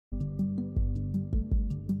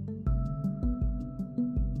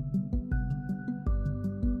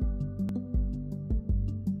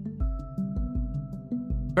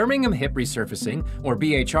Birmingham Hip Resurfacing, or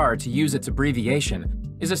BHR to use its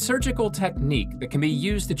abbreviation, is a surgical technique that can be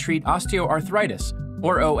used to treat osteoarthritis,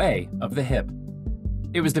 or OA, of the hip.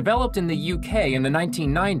 It was developed in the UK in the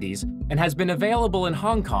 1990s and has been available in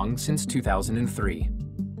Hong Kong since 2003.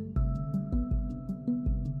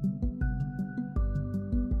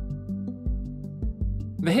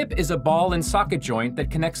 The hip is a ball and socket joint that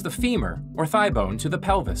connects the femur, or thigh bone, to the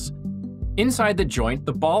pelvis. Inside the joint,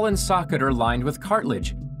 the ball and socket are lined with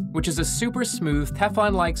cartilage, which is a super smooth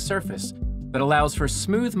Teflon-like surface that allows for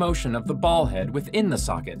smooth motion of the ball head within the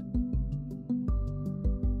socket.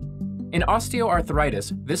 In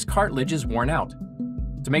osteoarthritis, this cartilage is worn out.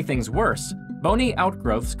 To make things worse, bony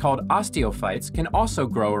outgrowths called osteophytes can also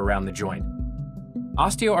grow around the joint.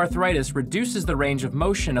 Osteoarthritis reduces the range of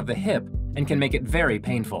motion of the hip and can make it very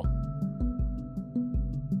painful.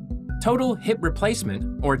 Total hip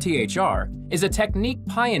replacement, or THR, is a technique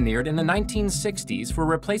pioneered in the 1960s for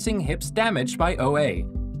replacing hips damaged by OA.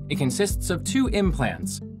 It consists of two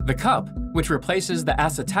implants: the cup, which replaces the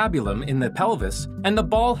acetabulum in the pelvis, and the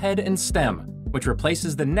ball head and stem, which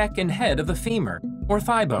replaces the neck and head of the femur, or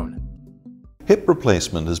thigh bone. Hip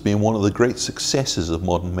replacement has been one of the great successes of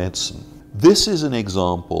modern medicine. This is an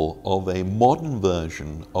example of a modern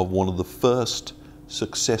version of one of the first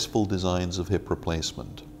successful designs of hip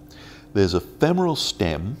replacement. There's a femoral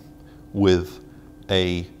stem with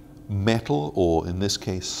a metal, or in this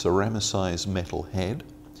case ceramicized metal head,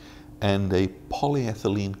 and a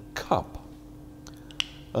polyethylene cup,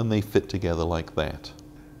 and they fit together like that.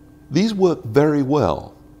 These work very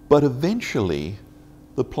well, but eventually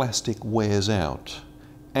the plastic wears out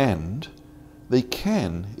and they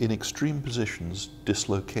can, in extreme positions,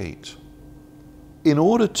 dislocate. In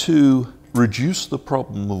order to reduce the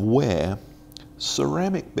problem of wear,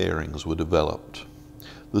 ceramic bearings were developed.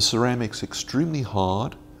 The ceramic's extremely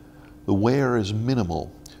hard, the wear is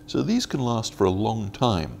minimal, so these can last for a long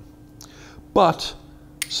time. But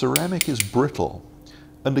ceramic is brittle,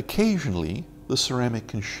 and occasionally the ceramic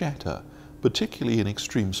can shatter, particularly in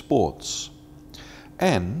extreme sports.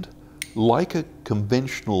 And like a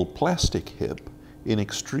conventional plastic hip, in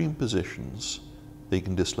extreme positions, they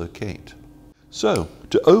can dislocate. So,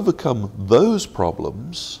 to overcome those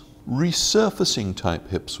problems, resurfacing type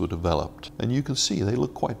hips were developed, and you can see they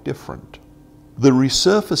look quite different. The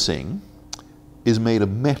resurfacing is made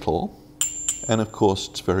of metal, and of course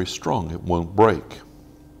it's very strong, it won't break.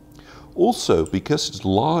 Also, because it's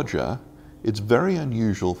larger, it's very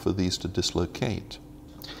unusual for these to dislocate.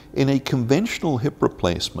 In a conventional hip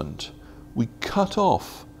replacement, we cut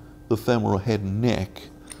off the femoral head and neck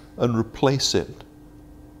and replace it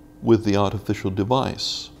with the artificial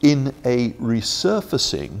device. In a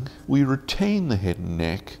resurfacing, we retain the head and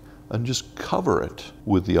neck and just cover it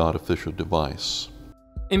with the artificial device.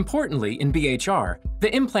 Importantly, in BHR,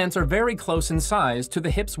 the implants are very close in size to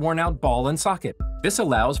the hip's worn-out ball and socket. This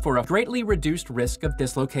allows for a greatly reduced risk of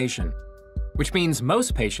dislocation, which means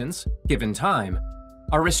most patients, given time,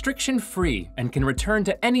 are restriction-free and can return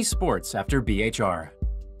to any sports after BHR.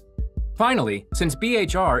 Finally, since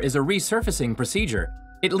BHR is a resurfacing procedure,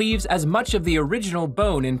 it leaves as much of the original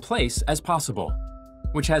bone in place as possible,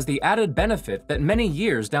 which has the added benefit that many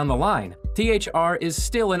years down the line, THR is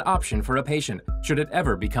still an option for a patient, should it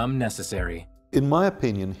ever become necessary. In my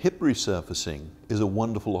opinion, hip resurfacing is a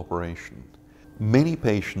wonderful operation. Many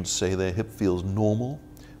patients say their hip feels normal,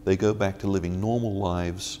 they go back to living normal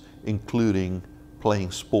lives, including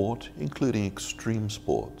playing sport, including extreme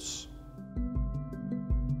sports.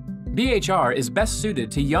 BHR is best suited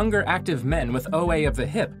to younger active men with OA of the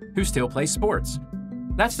hip who still play sports.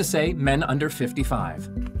 That's to say, men under 55.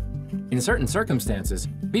 In certain circumstances,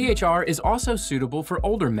 BHR is also suitable for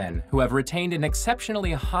older men who have retained an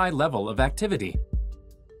exceptionally high level of activity.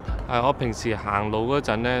 我平時行路嗰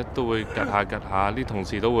陣咧，都會趌下趌下，啲同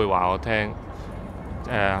事都會話我聽，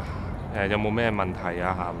有冇咩問題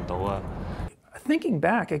啊？行唔到啊？ Thinking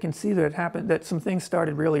back, I can see that it happened, that some things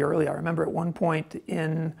started really early. I remember at one point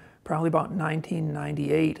in probably about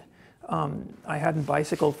 1998, I hadn't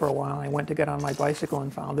bicycled for a while. I went to get on my bicycle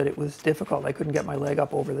and found that it was difficult. I couldn't get my leg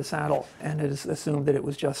up over the saddle, and it is assumed that it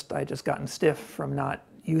was just, I just gotten stiff from not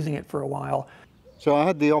using it for a while. So I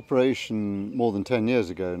had the operation more than 10 years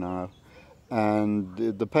ago now, and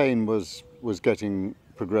the pain was getting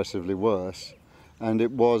progressively worse, and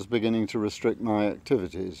it was beginning to restrict my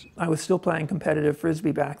activities. I was still playing competitive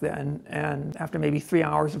Frisbee back then, and after maybe 3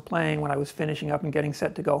 hours of playing, when I was finishing up and getting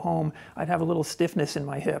set to go home, I'd have a little stiffness in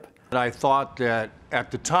my hip. I thought that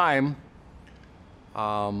at the time,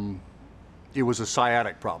 it was a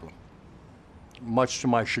sciatic problem. Much to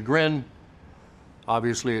my chagrin,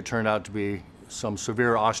 obviously it turned out to be some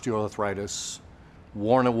severe osteoarthritis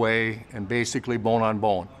worn away, and basically bone on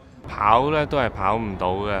bone. 跑咧都係跑唔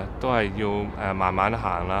到嘅，都係要慢慢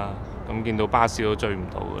行啦。咁見到巴士都追唔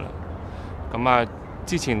到噶啦。咁啊，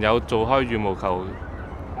之前有做開羽毛球，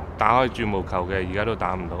打開羽毛球嘅，而家都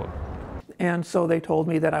打唔到。And so they told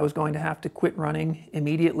me that I was going to have to quit running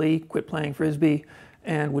immediately, quit playing frisbee,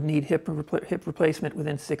 and would need hip replacement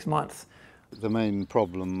within 6 months. The main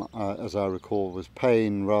problem, as I recall, was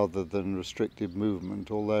pain rather than restricted movement,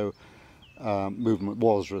 although movement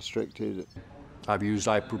was restricted. I've used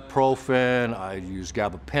ibuprofen, I used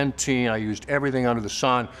gabapentin, I used everything under the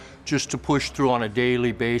sun just to push through on a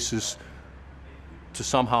daily basis to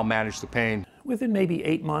somehow manage the pain. Within maybe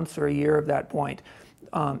 8 months or a year of that point,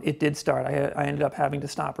 it did start. I ended up having to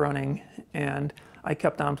stop running, and I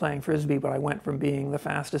kept on playing frisbee, but I went from being the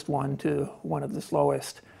fastest one to one of the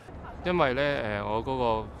slowest. 因為咧我嗰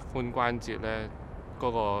個髖關節咧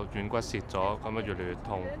嗰個軟骨蝕咗，咁啊越嚟越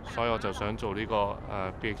痛，所以我就想做呢個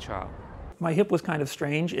BHR。My hip was kind of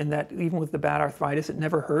strange in that even with the bad arthritis, it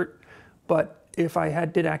never hurt, but if I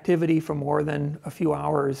did activity for more than a few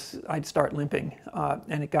hours, I'd start limping,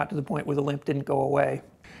 and it got to the point where the limp didn't go away.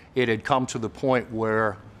 It had come to the point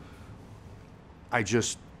where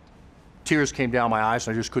tears came down my eyes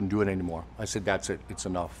and I just couldn't do it anymore. I said, that's it, it's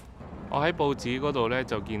enough. 我喺報紙嗰度咧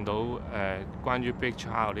就見到關於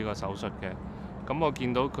BHR 呢個手術嘅，咁我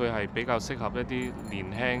見到佢係比較適合一啲年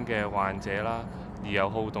輕嘅患者啦，而有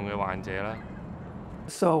好動嘅患者啦。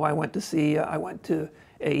So I went to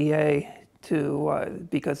AEA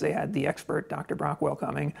because they had the expert, Dr. Brockwell,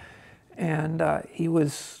 coming, and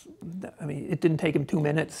it didn't take him 2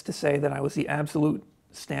 minutes to say that I was the absolute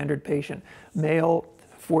standard patient. Male,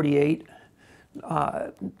 48,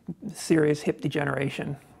 serious hip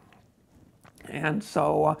degeneration. And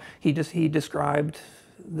so he described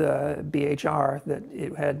the BHR, that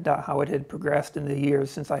it had how it had progressed in the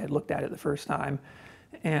years since I had looked at it the first time,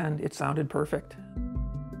 and it sounded perfect.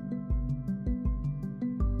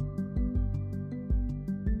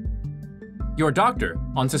 Your doctor,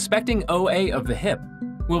 on suspecting OA of the hip,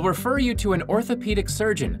 will refer you to an orthopedic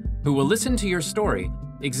surgeon who will listen to your story,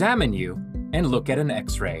 examine you, and look at an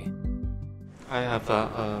X-ray. I have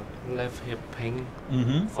a left hip pain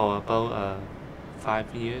for about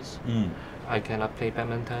 5 years. I cannot play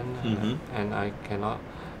badminton and I cannot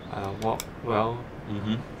walk well.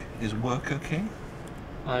 Is work okay?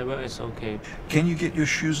 My work is okay. Can you get your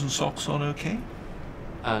shoes and socks on okay?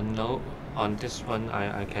 No, on this one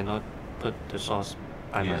I cannot put the socks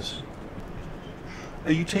by myself.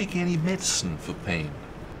 Are you taking any medicine for pain?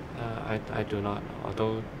 I do not,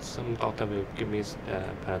 although some doctor will give me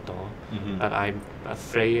Panadol, but I'm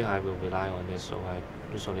afraid I will rely on it, so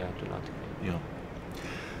usually I do not take it. Yeah.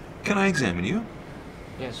 Can I examine you?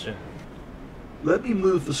 Yes, sir. Let me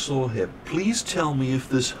move the sore hip. Please tell me if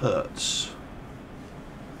this hurts.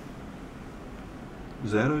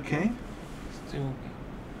 Is that okay? Still okay.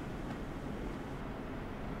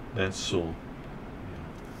 That's sore.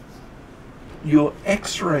 Your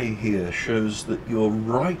X-ray here shows that your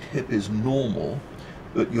right hip is normal,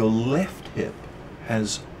 but your left hip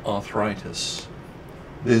has arthritis.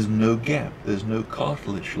 There's no gap, there's no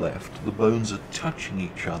cartilage left. The bones are touching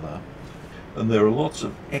each other, and there are lots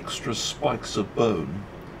of extra spikes of bone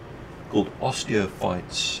called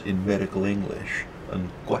osteophytes in medical English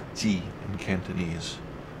and guati in Cantonese.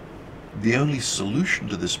 The only solution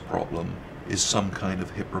to this problem is some kind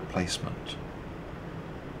of hip replacement.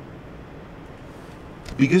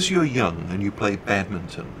 Because you're young and you play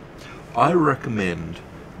badminton, I recommend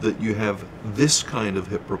that you have this kind of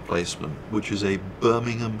hip replacement, which is a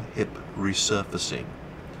Birmingham Hip Resurfacing.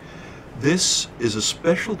 This is a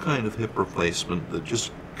special kind of hip replacement that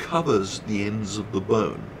just covers the ends of the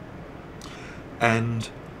bone, and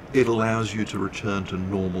it allows you to return to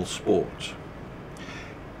normal sport.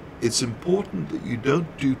 It's important that you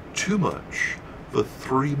don't do too much for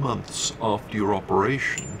 3 months after your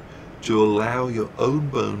operation to allow your own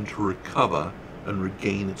bone to recover and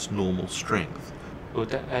regain its normal strength. Would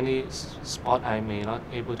there any sport I may not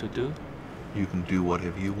able to do? You can do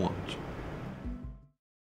whatever you want.